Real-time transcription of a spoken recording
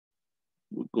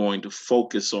We're going to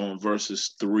focus on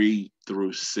verses 3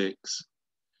 through 6,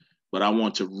 but I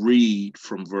want to read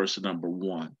from verse number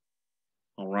 1.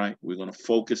 All right, we're going to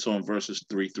focus on verses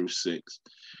 3 through 6.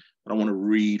 But I want to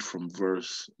read from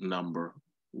verse number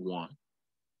 1.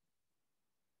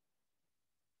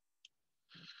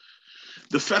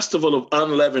 The festival of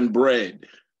unleavened bread,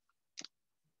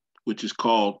 which is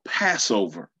called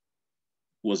Passover,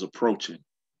 was approaching.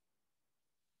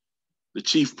 The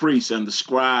chief priests and the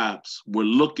scribes were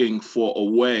looking for a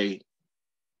way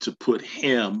to put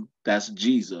him, that's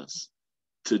Jesus,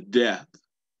 to death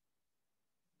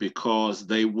because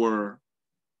they were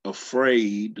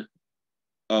afraid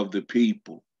of the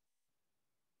people.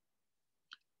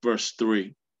 Verse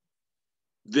 3,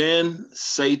 then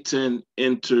Satan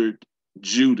entered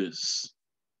Judas,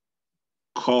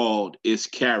 called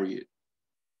Iscariot,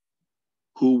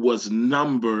 who was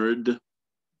numbered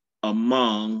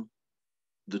among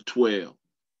the 12.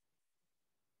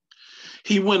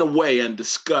 He went away and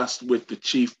discussed with the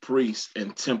chief priests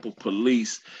and temple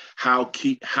police how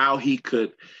he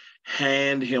could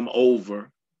hand him over,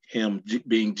 him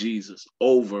being Jesus,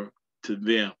 over to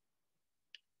them.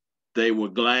 They were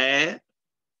glad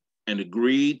and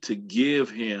agreed to give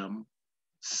him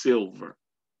silver.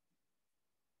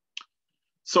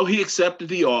 So he accepted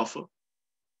the offer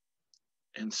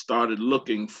and started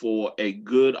looking for a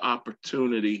good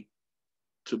opportunity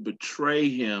to betray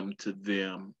him to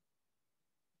them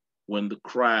when the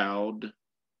crowd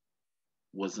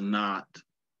was not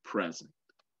present.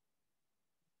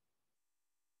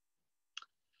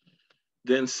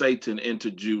 Then Satan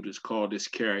entered Judas, called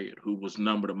Iscariot, who was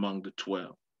numbered among the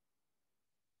 12.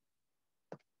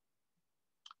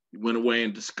 He went away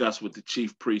and discussed with the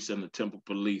chief priests and the temple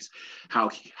police how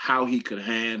he could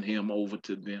hand him over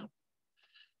to them.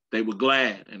 They were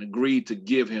glad and agreed to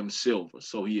give him silver.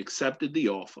 So he accepted the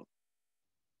offer,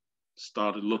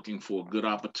 started looking for a good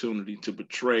opportunity to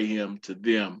betray him to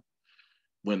them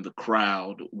when the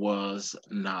crowd was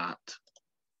not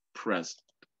present.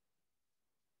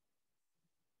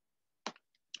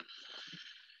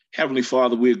 Heavenly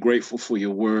Father, we're grateful for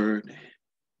your word.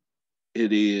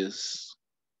 It is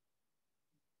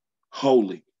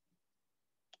holy.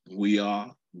 We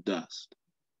are dust.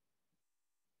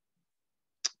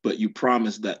 But you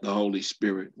promised that the Holy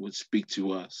Spirit would speak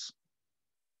to us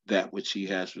that which he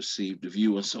has received of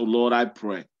you. And so, Lord, I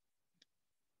pray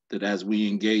that as we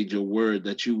engage your word,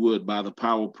 that you would, by the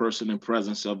power, person, and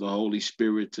presence of the Holy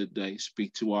Spirit today,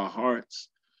 speak to our hearts,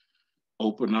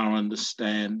 open our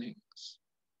understandings.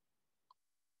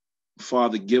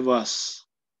 Father, give us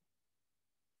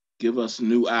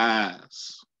new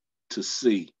eyes to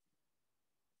see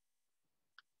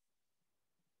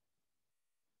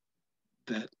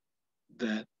that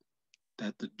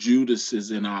the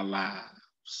Judases in our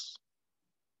lives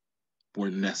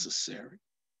were necessary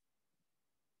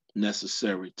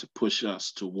to push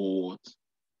us towards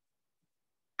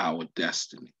our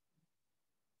destiny.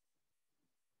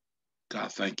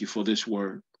 God, thank you for this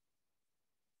word.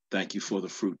 Thank you for the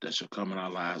fruit that shall come in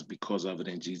our lives because of it.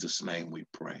 In Jesus' name we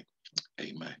pray.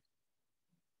 Amen.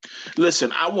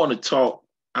 Listen, I want to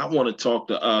talk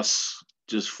to us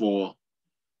just for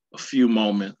a few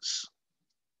moments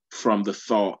from the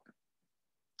thought,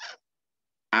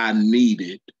 I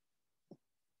needed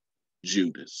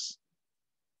Judas.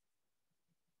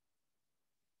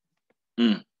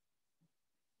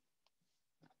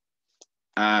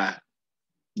 I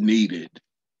needed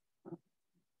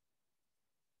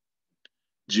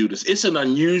Judas. It's an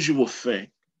unusual thing.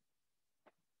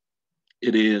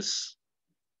 It is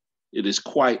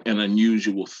quite an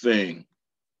unusual thing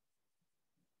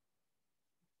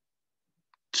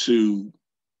to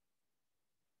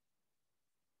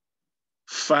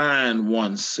find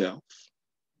oneself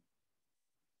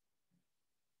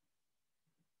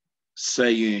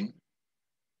saying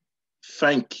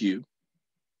thank you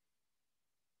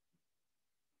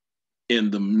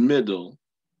in the middle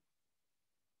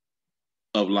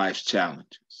of life's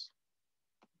challenges.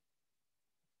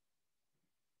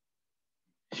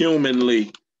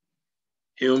 Humanly,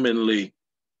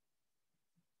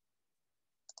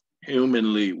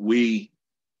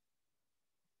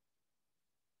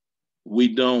 we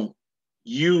don't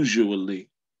usually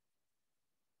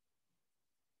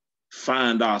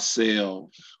find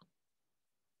ourselves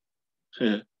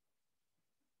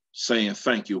saying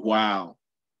thank you while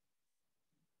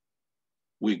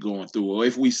we're going through. Or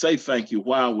if we say thank you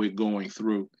while we're going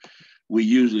through, we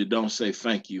usually don't say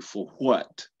thank you for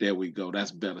what. There we go.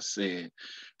 That's better said.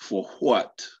 For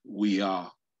what we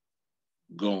are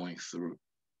going through.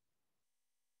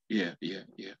 Yeah.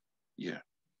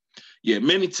 Yeah,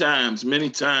 many times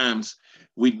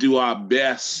we do our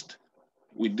best.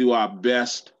 We do our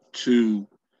best to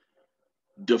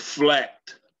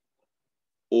deflect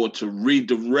or to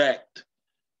redirect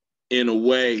in a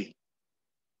way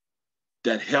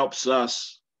that helps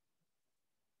us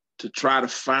to try to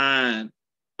find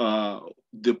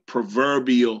the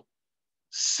proverbial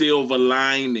silver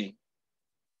lining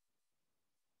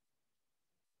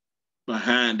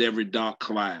behind every dark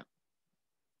cloud.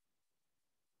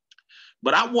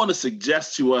 But I want to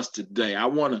suggest to us today, I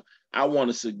want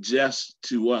to suggest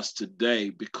to us today,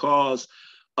 because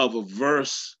of a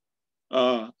verse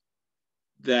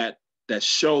that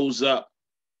shows up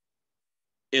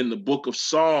in the book of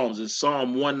Psalms, in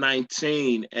Psalm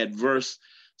 119 at verse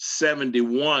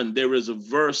 71, there is a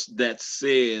verse that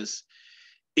says,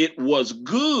 "It was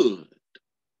good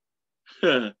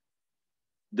that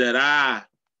I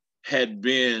had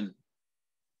been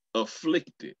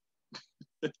afflicted."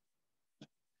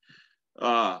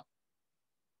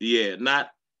 Yeah,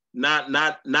 not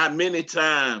many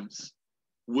times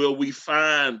will we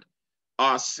find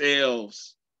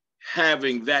ourselves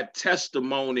having that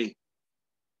testimony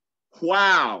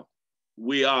while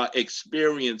we are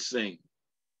experiencing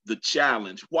the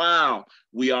challenge, while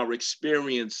we are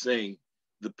experiencing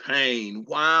the pain,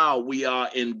 while we are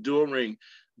enduring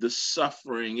the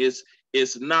suffering.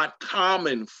 It's not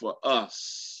common for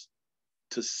us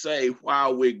to say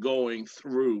while we're going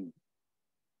through,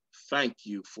 "Thank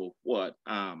you for what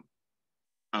I'm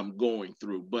going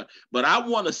through." But I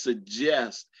want to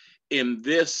suggest in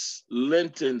this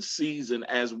Lenten season,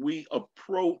 as we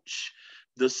approach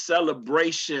the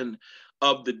celebration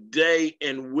of the day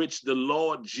in which the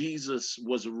Lord Jesus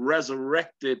was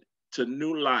resurrected to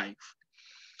new life,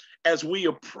 as we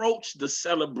approach the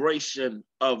celebration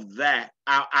of that,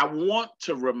 I want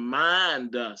to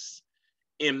remind us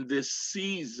in this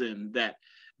season that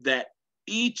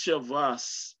each of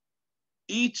us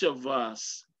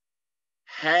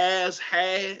has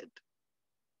had,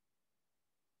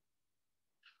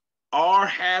 are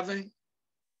having,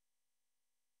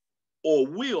 or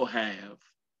will have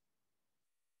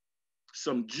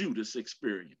some Judas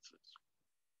experiences.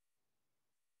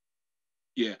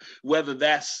 Yeah, whether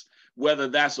that's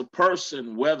a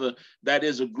person, whether that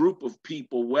is a group of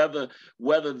people, whether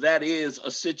that is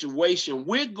a situation,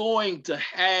 we're going to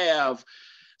have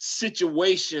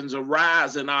situations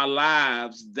arise in our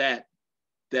lives that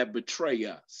betray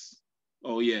us.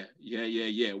 Oh yeah.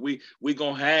 We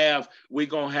gonna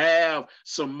have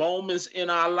some moments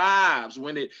in our lives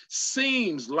when it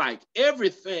seems like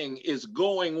everything is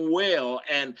going well,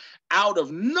 and out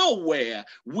of nowhere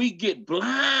we get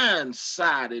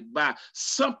blindsided by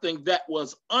something that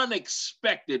was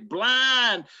unexpected,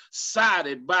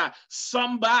 blindsided by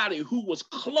somebody who was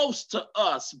close to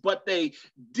us, but they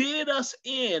did us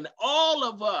in. All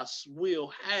of us will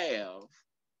have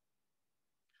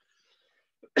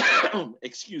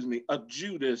excuse me, a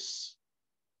Judas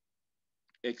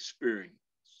experience.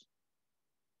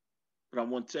 But I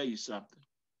want to tell you something.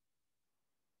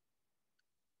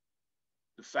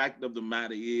 The fact of the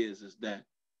matter is that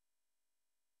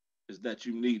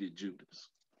you needed Judas.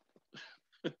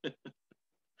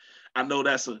 I know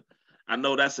that's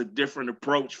a different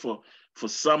approach for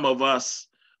some of us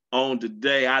on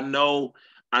today. I know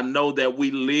that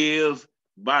we live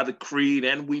by the creed,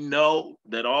 and we know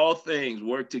that all things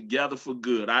work together for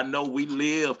good. I know we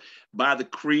live by the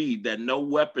creed that no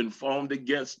weapon formed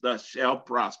against us shall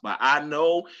prosper. I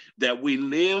know that we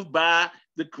live by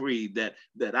the creed that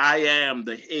I am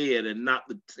the head and not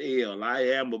the tail. I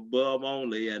am above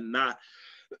only and not,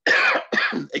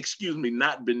 excuse me,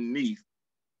 not beneath.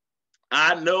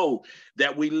 I know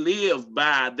that we live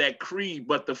by that creed,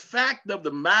 but the fact of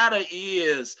the matter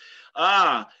is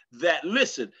that,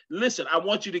 listen, I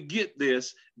want you to get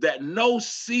this, that no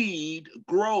seed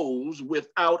grows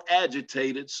without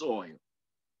agitated soil.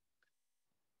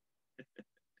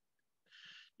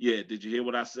 Yeah, did you hear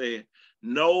what I said?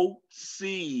 No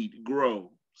seed grows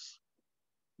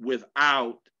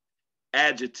without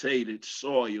agitated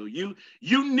soil. You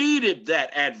needed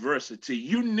that adversity.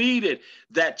 You needed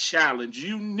that challenge.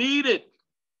 You needed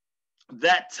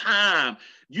that time.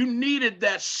 You needed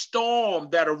that storm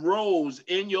that arose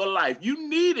in your life. You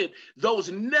needed those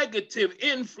negative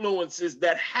influences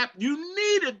that happened. You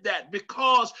needed that,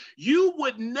 because you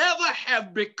would never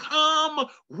have become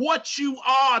what you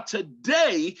are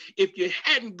today if you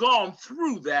hadn't gone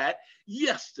through that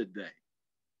yesterday.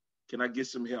 Can I get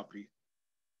some help here?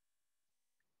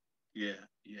 Yeah.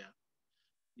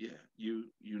 You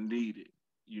needed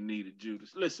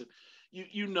Judas. Listen,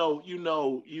 you know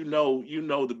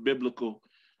the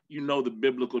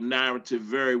biblical narrative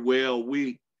very well.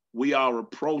 We we are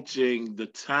approaching the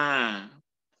time,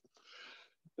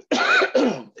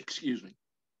 excuse me,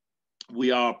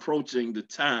 we are approaching the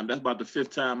time. That's about the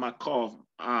fifth time I cough.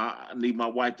 I need my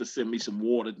wife to send me some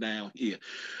water down here.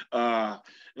 Where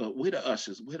the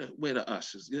ushers? Where the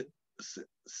ushers?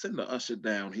 Send the usher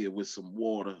down here with some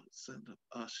water. Send the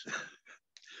usher.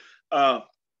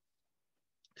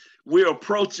 We are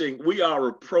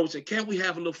approaching. Can we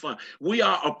have a little fun? We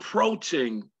are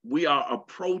approaching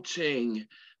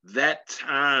that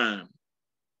time,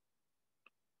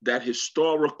 that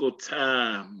historical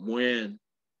time when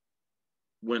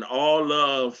all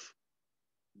of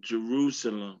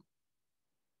Jerusalem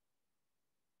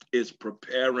is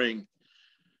preparing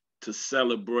to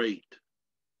celebrate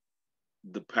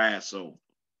the Passover.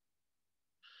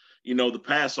 You know, the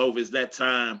Passover is that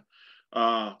time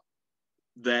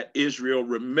that Israel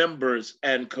remembers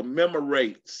and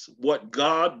commemorates what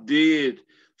God did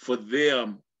for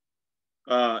them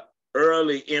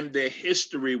early in their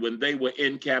history when they were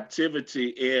in captivity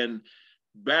in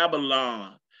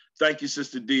Babylon. Thank you,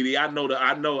 Sister Dee Dee. I know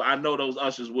those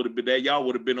ushers would have been there. Y'all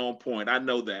would have been on point. I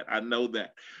know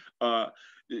that.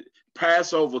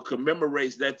 Passover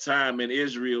commemorates that time in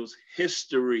Israel's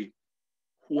history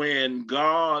when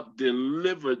God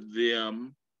delivered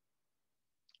them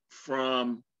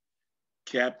from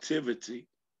captivity.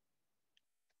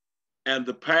 And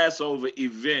the Passover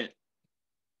event,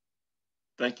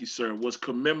 thank you, sir, was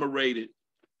commemorated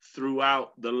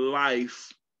throughout the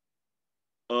life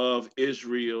of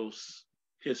Israel's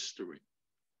history.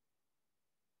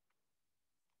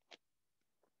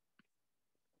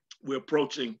 We're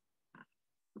approaching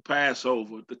the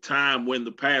Passover, the time when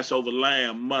the Passover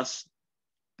lamb must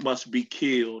be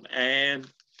killed. And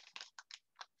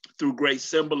through great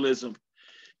symbolism,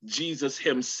 Jesus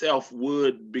himself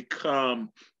would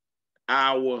become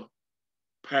our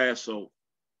Passover.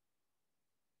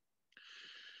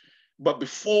 But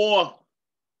before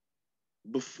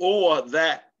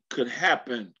that could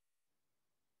happen,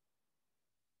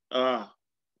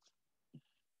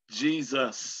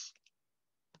 Jesus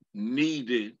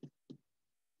needed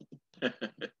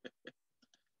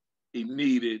he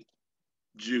needed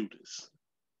Judas.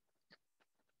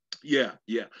 Yeah.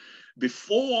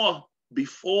 Before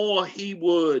he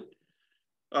would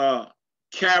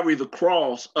carry the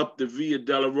cross up the Via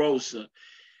Dolorosa,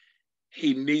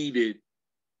 he needed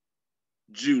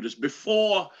Judas.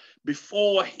 Before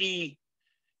he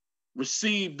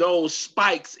received those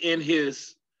spikes in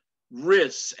his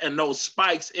wrists and those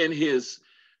spikes in his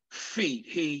feet,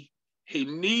 he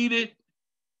needed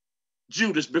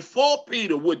Judas. Before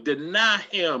Peter would deny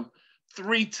him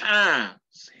 3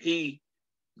 times, he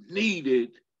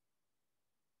needed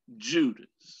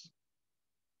Judas.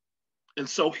 And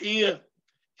so here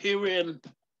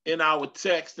in our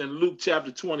text in Luke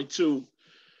chapter 22,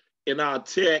 in our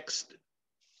text,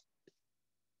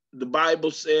 the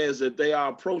Bible says that they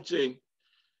are approaching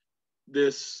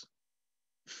this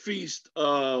feast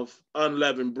of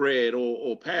unleavened bread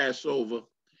or Passover.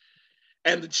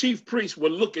 And the chief priests were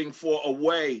looking for a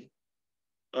way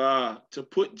to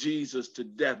put Jesus to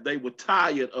death. They were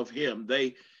tired of him.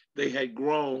 They had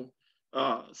grown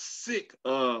sick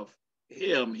of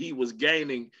him. He was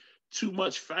gaining too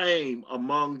much fame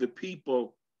among the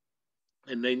people,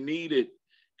 and they needed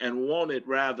and wanted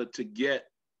rather to get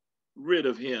rid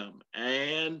of him.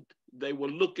 And they were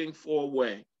looking for a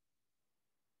way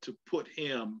to put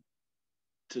him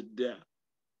to death.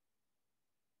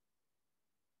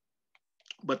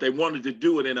 But they wanted to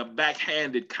do it in a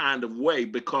backhanded kind of way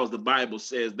because the Bible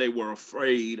says they were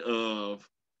afraid of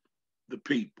the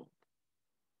people.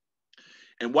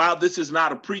 And while this is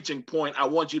not a preaching point, I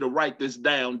want you to write this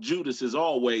down. Judas is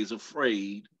always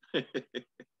afraid.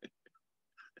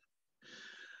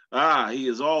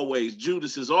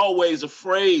 Judas is always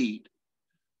afraid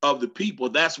of the people.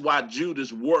 That's why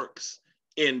Judas works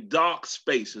in dark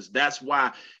spaces. That's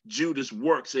why Judas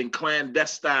works in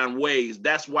clandestine ways.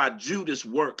 That's why Judas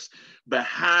works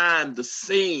behind the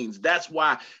scenes. That's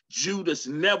why Judas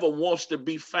never wants to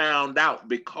be found out,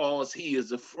 because he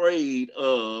is afraid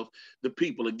of the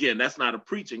people. Again, that's not a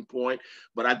preaching point,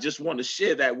 but I just want to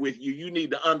share that with you. You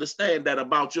need to understand that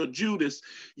about your Judas.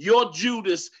 Your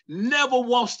Judas never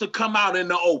wants to come out in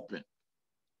the open.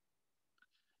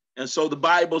 And so the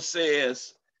Bible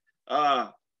says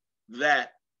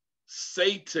that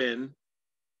Satan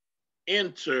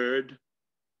entered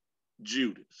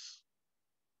Judas.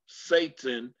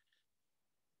 Satan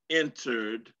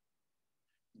entered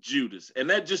Judas. And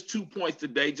that's just 2 points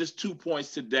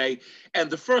today, And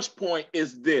the first point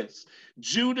is this: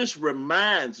 Judas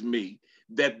reminds me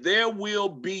that there will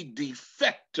be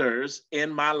defectors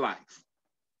in my life.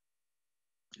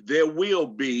 There will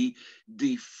be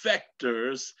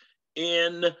defectors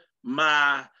in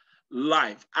my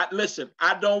life. Listen,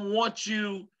 I don't want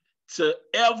you to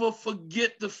ever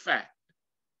forget the fact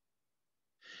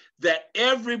that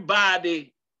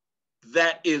everybody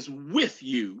that is with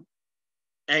you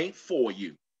ain't for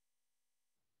you.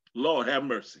 Lord have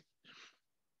mercy.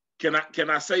 Can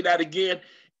I say that again?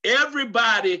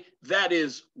 Everybody that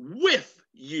is with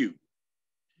you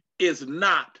is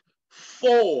not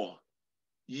for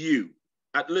you.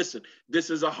 Listen, this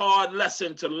is a hard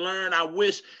lesson to learn. I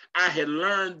wish I had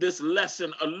learned this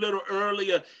lesson a little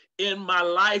earlier in my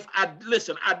life.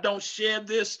 Listen, I don't share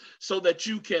this so that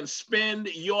you can spend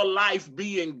your life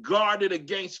being guarded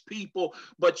against people,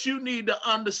 but you need to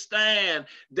understand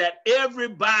that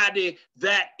everybody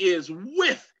that is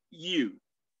with you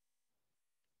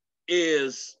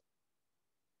is,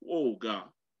 oh God,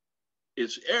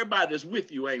 it's everybody that's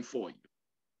with you ain't for you.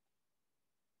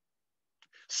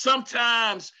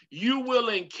 Sometimes you will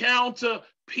encounter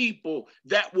people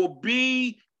that will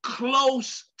be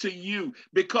close to you,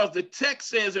 because the text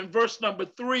says in verse number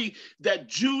 3 that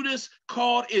Judas,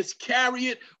 called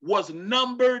Iscariot, was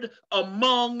numbered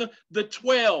among the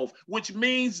 12, which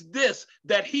means this,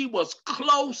 that he was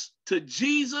close to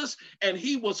Jesus and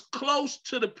he was close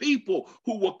to the people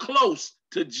who were close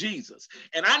to Jesus.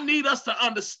 And I need us to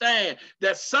understand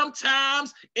that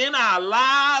sometimes in our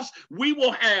lives, we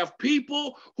will have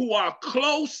people who are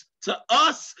close to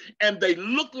us and they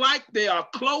look like they are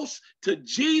close to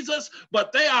Jesus,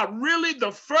 but they are really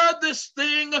the furthest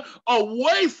thing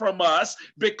away from us.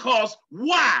 Because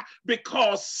why?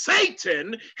 Because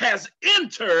Satan has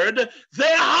entered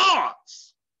their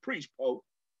hearts. Preach, Pope.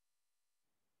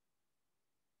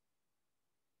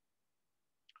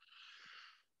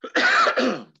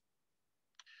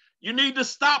 You need to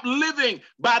stop living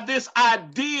by this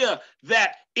idea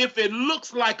that if it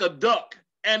looks like a duck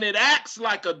and it acts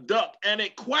like a duck and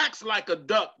it quacks like a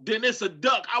duck, then it's a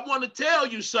duck. I want to tell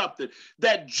you something,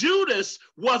 that Judas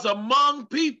was among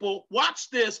people. Watch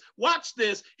this, watch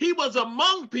this. He was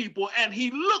among people and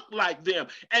he looked like them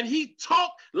and he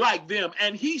talked like them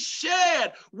and he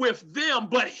shared with them,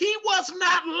 but he was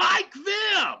not like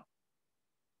them.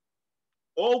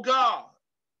 Oh God.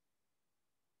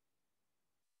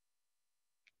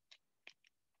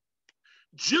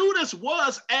 Judas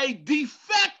was a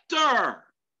defector.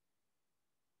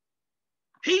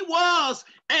 He was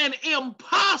an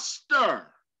imposter.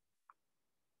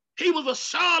 He was a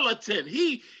charlatan.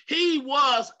 He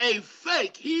was a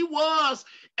fake. He was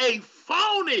a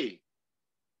phony.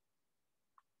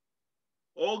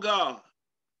 Oh God.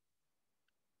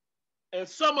 And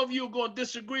some of you are going to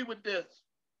disagree with this.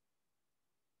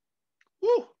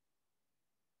 Woo.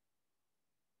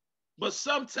 But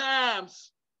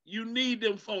sometimes you need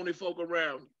them phony folk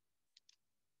around you.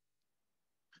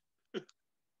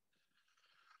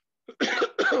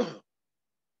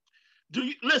 Do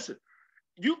you listen?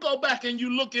 You go back and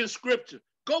you look in scripture.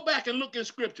 Go back and look in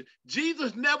scripture.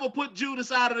 Jesus never put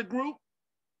Judas out of the group.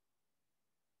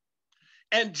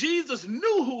 And Jesus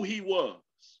knew who he was.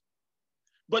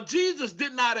 But Jesus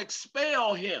did not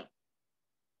expel him.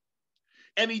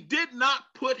 And he did not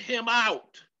put him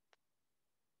out.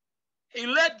 He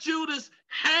let Judas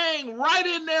hang right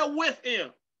in there with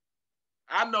him.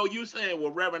 I know you saying,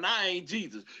 well, Reverend, I ain't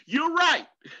Jesus. You're right.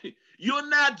 You're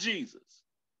not Jesus.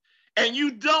 And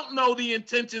you don't know the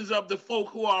intentions of the folk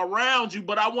who are around you.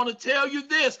 But I want to tell you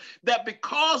this, that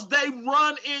because they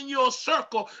run in your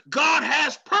circle, God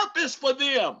has purpose for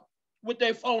them with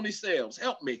their phony selves.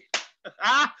 Help me.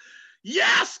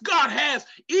 Yes, God has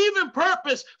even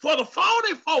purpose for the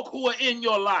phony folk who are in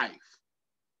your life.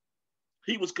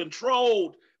 He was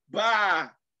controlled by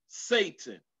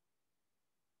Satan.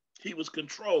 He was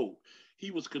controlled. He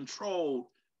was controlled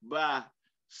by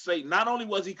Satan. Not only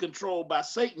was he controlled by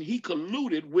Satan, he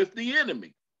colluded with the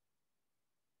enemy.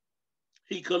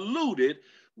 He colluded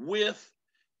with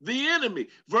the enemy.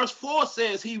 Verse 4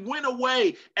 says he went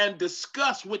away and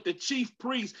discussed with the chief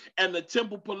priests and the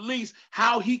temple police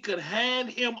how he could hand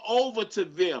him over to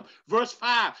them. Verse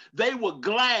 5, they were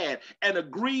glad and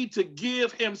agreed to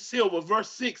give him silver. Verse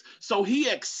 6, so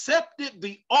he accepted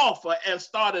the offer and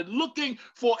started looking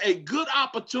for a good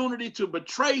opportunity to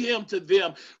betray him to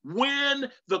them when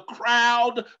the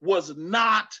crowd was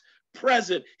not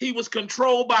present. He was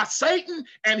controlled by Satan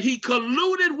and he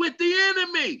colluded with the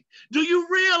enemy. Do you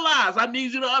realize? I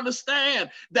need you to understand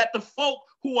that the folk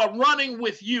who are running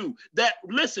with you, that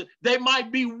listen, they might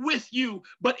be with you,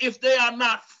 but if they are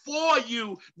not for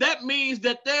you, that means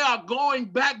that they are going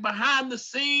back behind the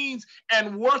scenes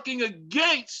and working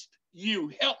against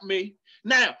you. Help me.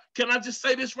 Now, can I just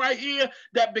say this right here?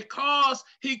 That because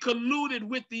he colluded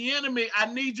with the enemy, I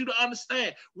need you to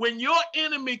understand, when your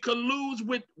enemy colludes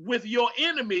with your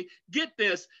enemy, get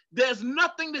this, there's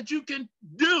nothing that you can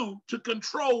do to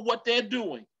control what they're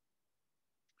doing.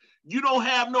 You don't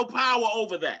have no power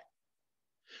over that.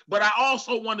 But I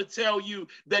also want to tell you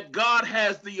that God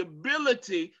has the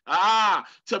ability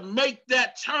to make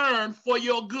that turn for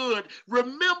your good.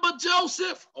 Remember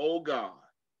Joseph? Oh, God.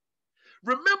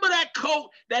 Remember that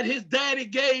coat that his daddy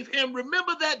gave him?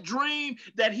 Remember that dream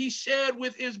that he shared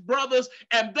with his brothers,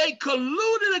 and they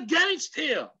colluded against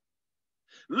him?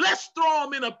 Let's throw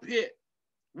him in a pit.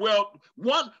 Well,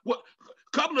 a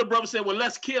couple of brothers said, well,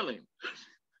 let's kill him.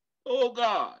 Oh,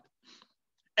 God.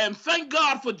 And thank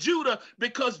God for Judah,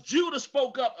 because Judah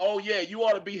spoke up. Oh, yeah, you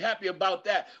ought to be happy about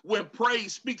that when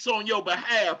praise speaks on your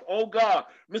behalf. Oh, God,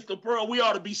 Mr. Pearl, we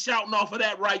ought to be shouting off of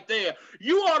that right there.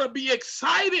 You ought to be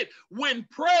excited when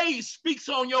praise speaks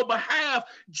on your behalf.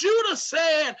 Judah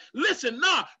said, listen,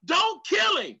 don't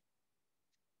kill him.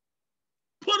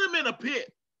 Put him in a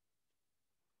pit.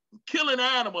 Kill an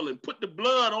animal and put the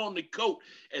blood on the coat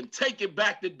and take it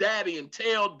back to daddy and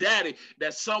tell daddy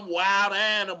that some wild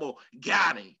animal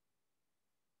got him.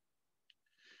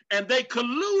 And they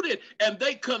colluded and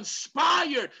they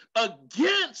conspired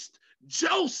against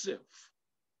Joseph.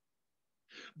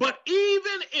 But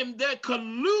even in their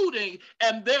colluding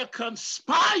and their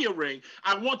conspiring,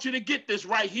 I want you to get this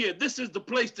right here. This is the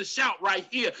place to shout right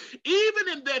here. Even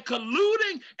in their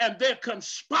colluding and their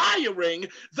conspiring,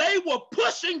 they were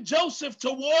pushing Joseph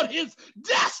toward his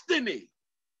destiny.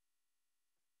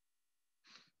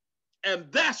 And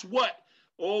that's what,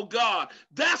 oh God,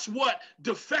 that's what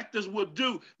defectors will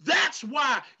do. That's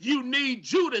why you need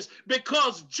Judas,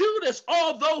 because Judas,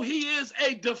 although he is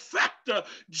a defector,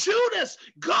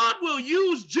 God will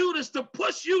use Judas to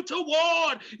push you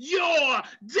toward your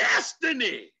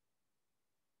destiny.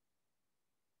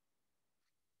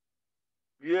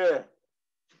 Yeah.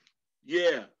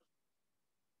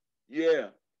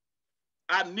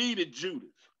 I needed Judas.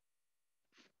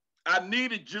 I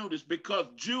needed Judas because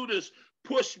Judas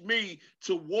pushed me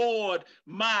toward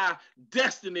my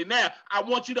destiny. Now, I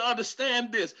want you to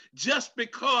understand this. Just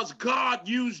because God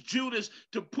used Judas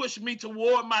to push me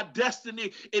toward my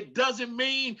destiny, it doesn't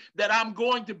mean that I'm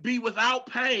going to be without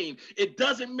pain. It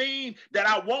doesn't mean that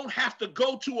I won't have to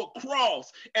go to a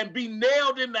cross and be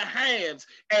nailed in the hands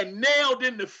and nailed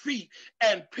in the feet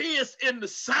and pierced in the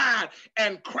side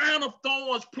and crown of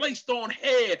thorns placed on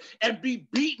head and be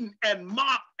beaten and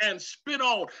mocked and spit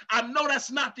on. I know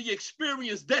that's not the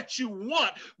experience that you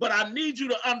want, but I need you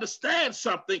to understand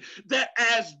something, that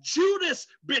as Judas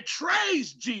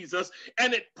betrays Jesus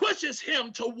and it pushes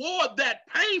him toward that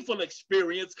painful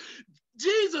experience,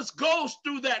 Jesus goes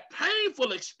through that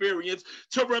painful experience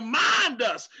to remind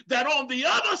us that on the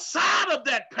other side of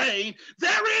that pain,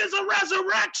 there is a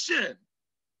resurrection.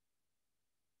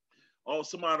 Oh,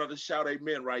 somebody ought to shout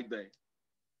amen right there.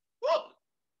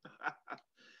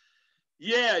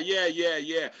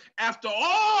 Yeah. After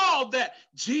all that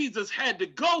Jesus had to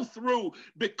go through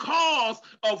because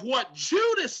of what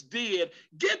Judas did,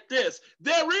 get this,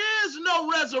 there is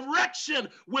no resurrection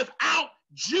without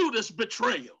Judas'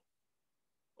 betrayal.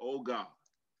 Oh, God.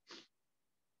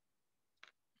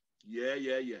 Yeah.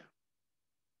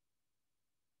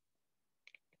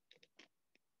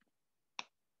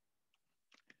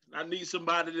 I need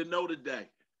somebody to know today.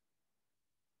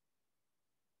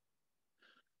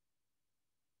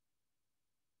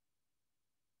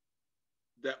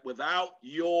 That without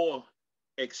your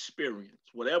experience,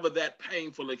 whatever that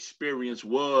painful experience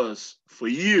was for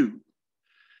you,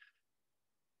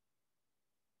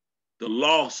 the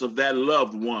loss of that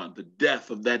loved one, the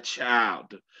death of that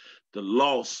child, the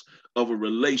loss of a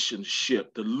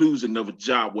relationship, the losing of a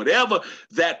job, whatever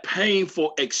that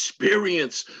painful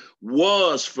experience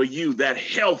was for you, that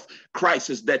health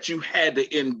crisis that you had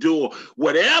to endure,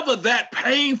 whatever that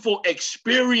painful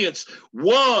experience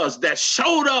was that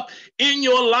showed up in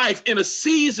your life in a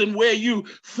season where you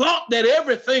thought that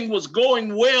everything was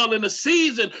going well, in a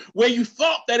season where you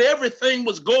thought that everything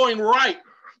was going right,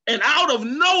 and out of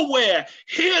nowhere,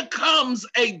 here comes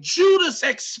a Judas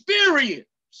experience.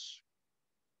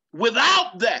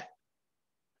 Without that,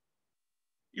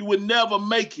 you would never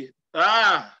make it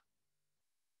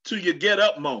to your get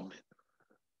up moment.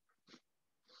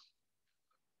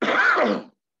 Are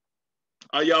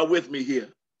y'all with me here?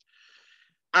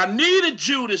 I needed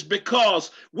Judas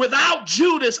because without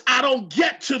Judas, I don't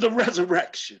get to the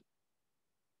resurrection.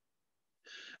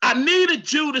 I needed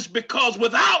Judas because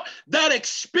without that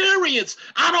experience,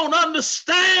 I don't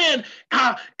understand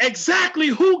exactly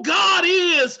who God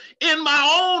is in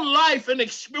my own life and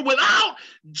experience. Without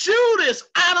Judas,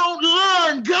 I don't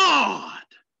learn God.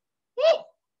 Woo.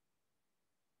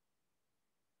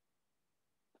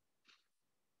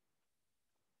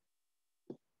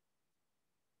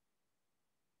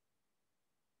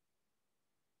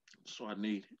 So I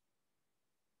needed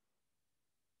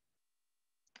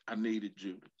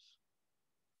Judas.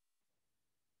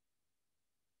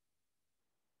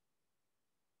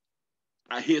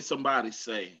 I hear somebody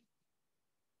say,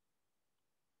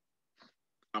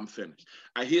 I'm finished.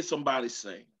 I hear somebody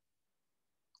say,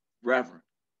 Reverend,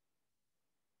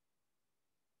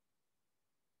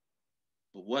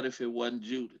 but what if it wasn't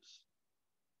Judas?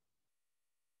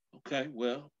 Okay,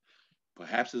 well,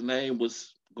 perhaps his name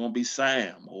was going to be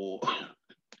Sam or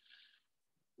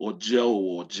Joe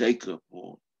or Jacob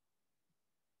or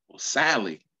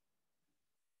Sally.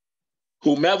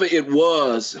 Whomever it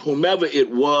was,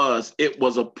 it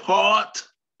was a part.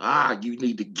 You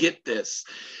need to get this.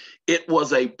 It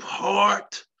was a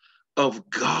part of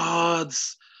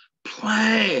God's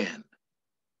plan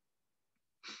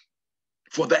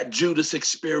for that Judas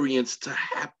experience to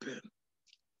happen.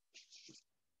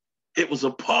 It was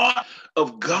a part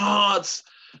of God's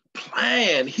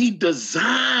plan. He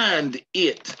designed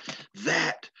it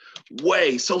that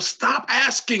way. So stop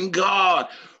asking God,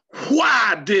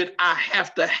 why did I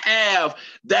have to have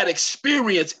that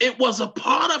experience? It was a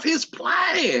part of his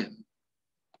plan.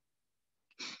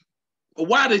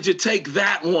 Why did you take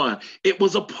that one? It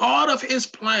was a part of his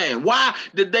plan. Why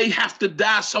did they have to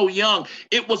die so young?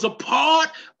 It was a part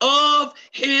of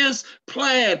his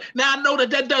plan. Now, I know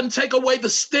that doesn't take away the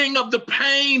sting of the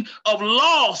pain of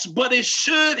loss, but it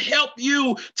should help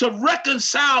you to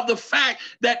reconcile the fact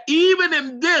that even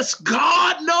in this,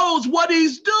 God knows what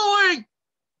he's doing.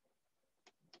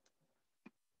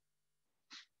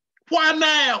 Why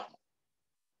now?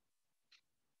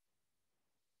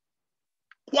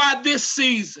 Why this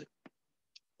season?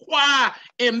 Why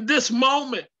in this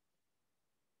moment?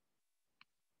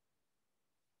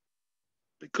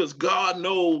 Because God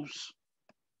knows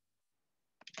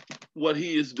what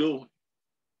he is doing.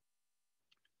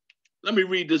 Let me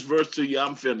read this verse to you.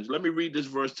 I'm finished. Let me read this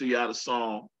verse to you out of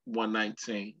Psalm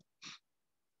 119.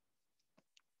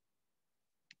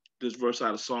 This verse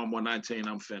out of Psalm 119,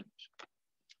 I'm finished.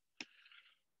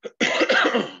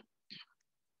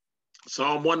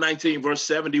 Psalm 119, verse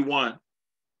 71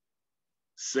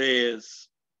 says,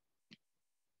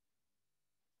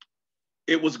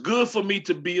 it was good for me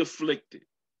to be afflicted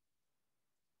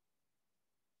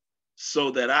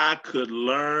so that I could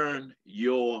learn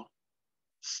your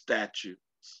statutes.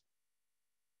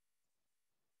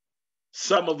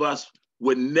 Some of us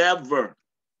would never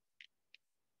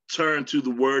turn to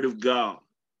the word of God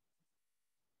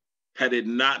had it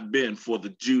not been for the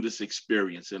Judas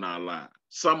experience in our lives.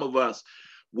 Some of us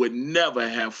would never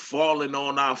have fallen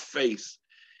on our face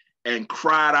and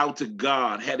cried out to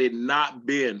God had it not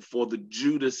been for the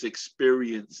Judas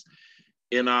experience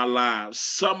in our lives.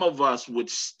 Some of us would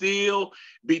still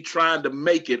be trying to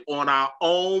make it on our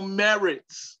own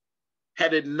merits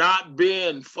had it not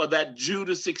been for that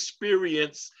Judas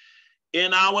experience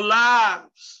in our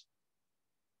lives.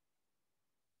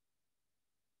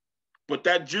 But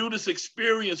that Judas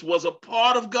experience was a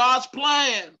part of God's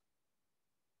plan.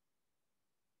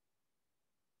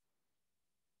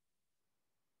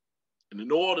 And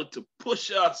in order to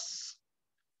push us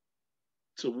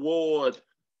toward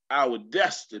our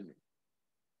destiny,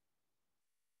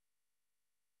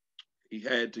 he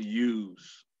had to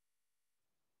use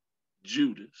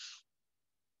Judas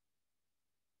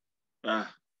to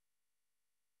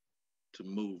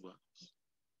move us.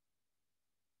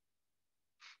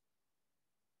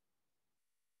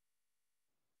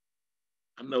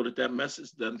 I know that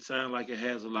message doesn't sound like it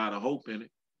has a lot of hope in it.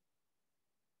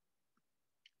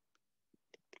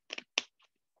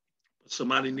 But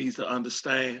somebody needs to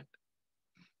understand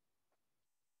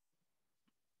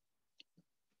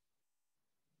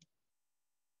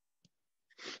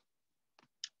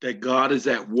that God is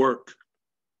at work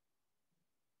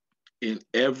in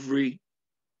every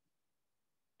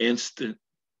instant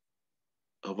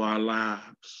of our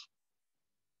lives.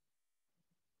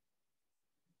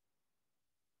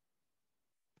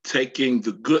 Taking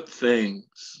the good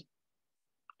things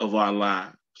of our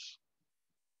lives,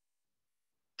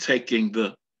 taking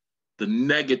the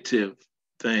negative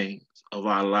things of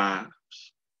our lives,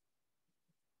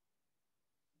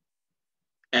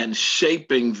 and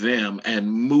shaping them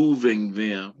and moving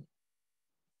them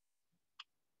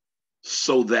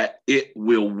so that it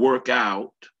will work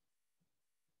out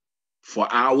for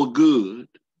our good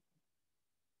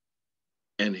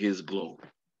and his glory.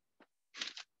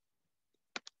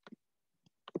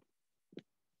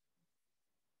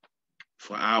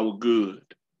 For our good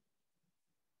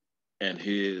and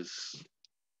his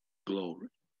glory.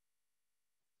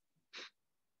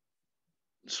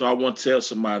 So I want to tell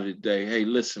somebody today, hey,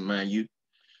 listen, man, you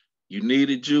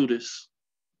needed Judas.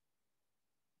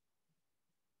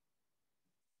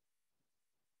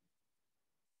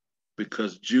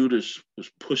 Because Judas was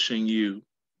pushing you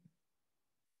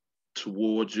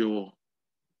towards your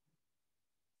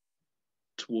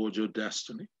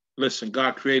destiny. Listen,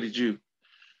 God created you,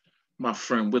 my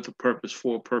friend, with a purpose,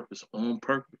 for a purpose, on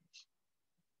purpose.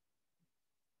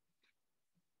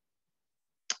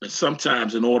 And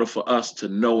sometimes in order for us to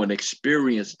know and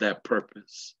experience that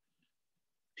purpose,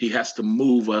 he has to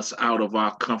move us out of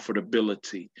our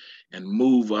comfortability and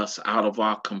move us out of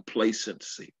our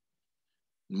complacency,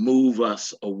 move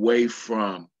us away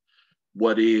from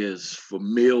what is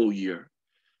familiar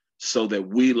so that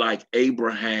we, like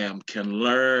Abraham, can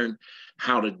learn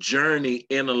how to journey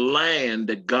in a land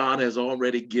that God has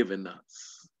already given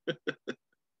us.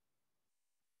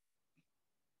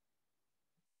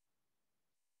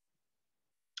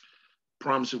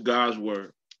 Promise of God's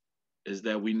word is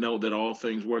that we know that all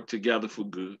things work together for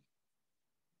good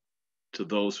to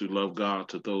those who love God,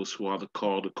 to those who are the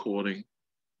called according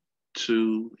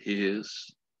to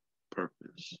his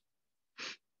purpose.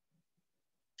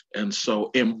 And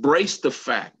so embrace the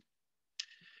fact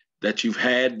that you've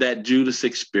had that Judas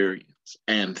experience,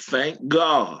 and thank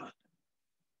God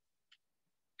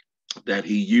that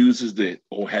he uses it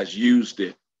or has used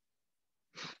it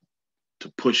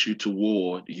to push you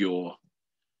toward your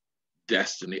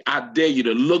destiny. I dare you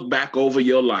to look back over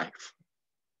your life.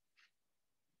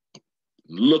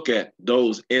 Look at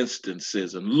those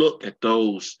instances and look at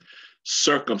those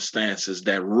circumstances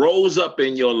that rose up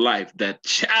in your life that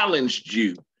challenged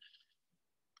you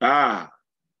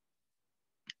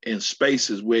in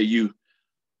spaces where you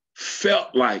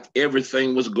felt like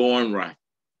everything was going right.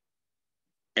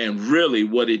 And really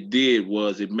what it did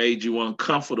was it made you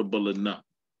uncomfortable enough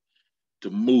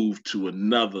to move to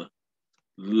another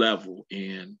level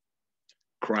in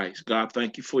Christ. God,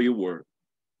 thank you for your word.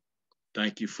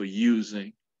 Thank you for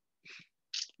using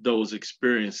those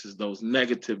experiences, those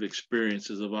negative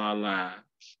experiences of our lives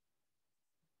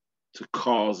to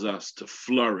cause us to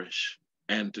flourish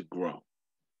and to grow.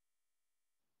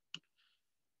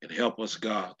 And help us,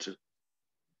 God,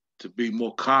 to be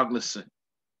more cognizant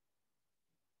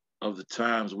of the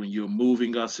times when you're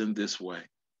moving us in this way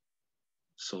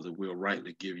so that we'll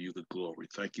rightly give you the glory.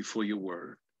 Thank you for your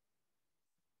word.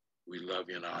 We love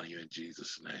you and honor you in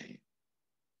Jesus' name.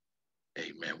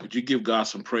 Amen. Would you give God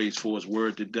some praise for his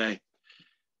word today?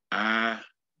 I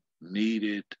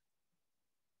needed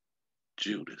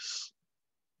Judas.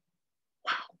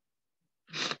 Wow.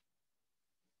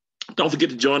 Don't forget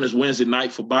to join us Wednesday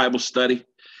night for Bible study.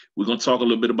 We're going to talk a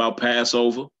little bit about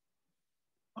Passover.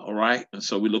 All right. And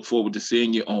so we look forward to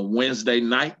seeing you on Wednesday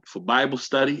night for Bible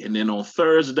study. And then on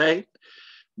Thursday,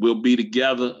 we'll be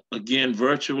together again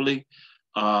virtually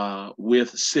with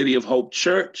City of Hope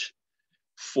Church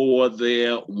for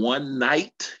their one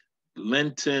night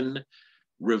Lenten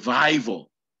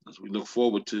revival. As we look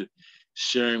forward to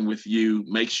sharing with you,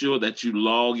 make sure that you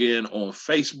log in on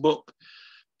Facebook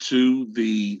to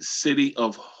the City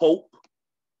of Hope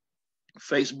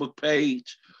Facebook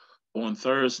page on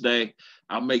Thursday.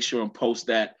 I'll make sure and post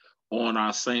that on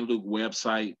our St. Luke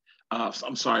website.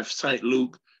 St.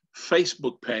 Luke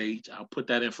Facebook page. I'll put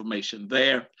that information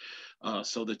there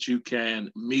so that you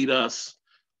can meet us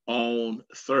on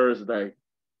Thursday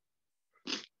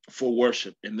for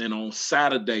worship. And then on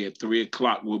Saturday at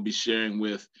 3:00, we'll be sharing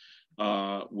with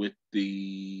the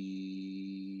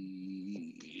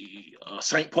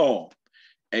St. Paul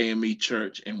AME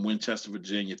Church in Winchester,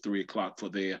 Virginia, 3:00 for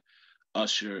their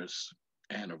Ushers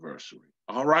anniversary.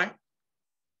 All right.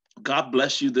 God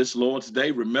bless you this Lord's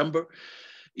Day. Remember,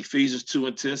 Ephesians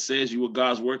 2:10 says you are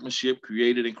God's workmanship,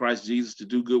 created in Christ Jesus to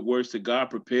do good works that God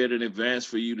prepared in advance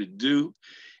for you to do.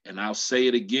 And I'll say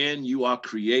it again, you are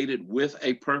created with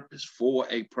a purpose, for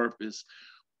a purpose,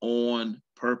 on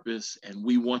purpose. And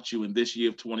we want you in this year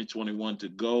of 2021 to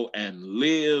go and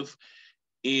live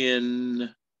in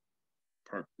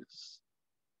purpose.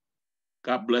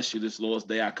 God bless you this Lord's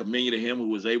Day. I commend you to him who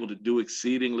was able to do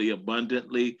exceedingly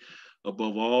abundantly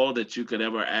above all that you could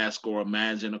ever ask or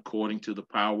imagine, according to the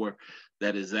power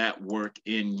that is at work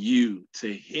in you.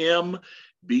 To him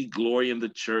be glory in the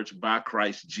church by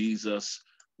Christ Jesus,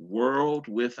 world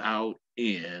without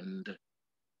end.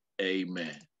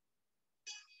 Amen.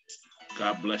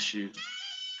 God bless you.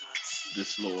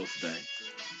 this Lord's Day.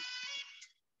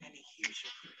 And he hears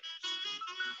your prayers.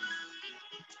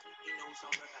 He knows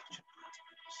all about your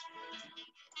problems.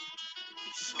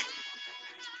 He's so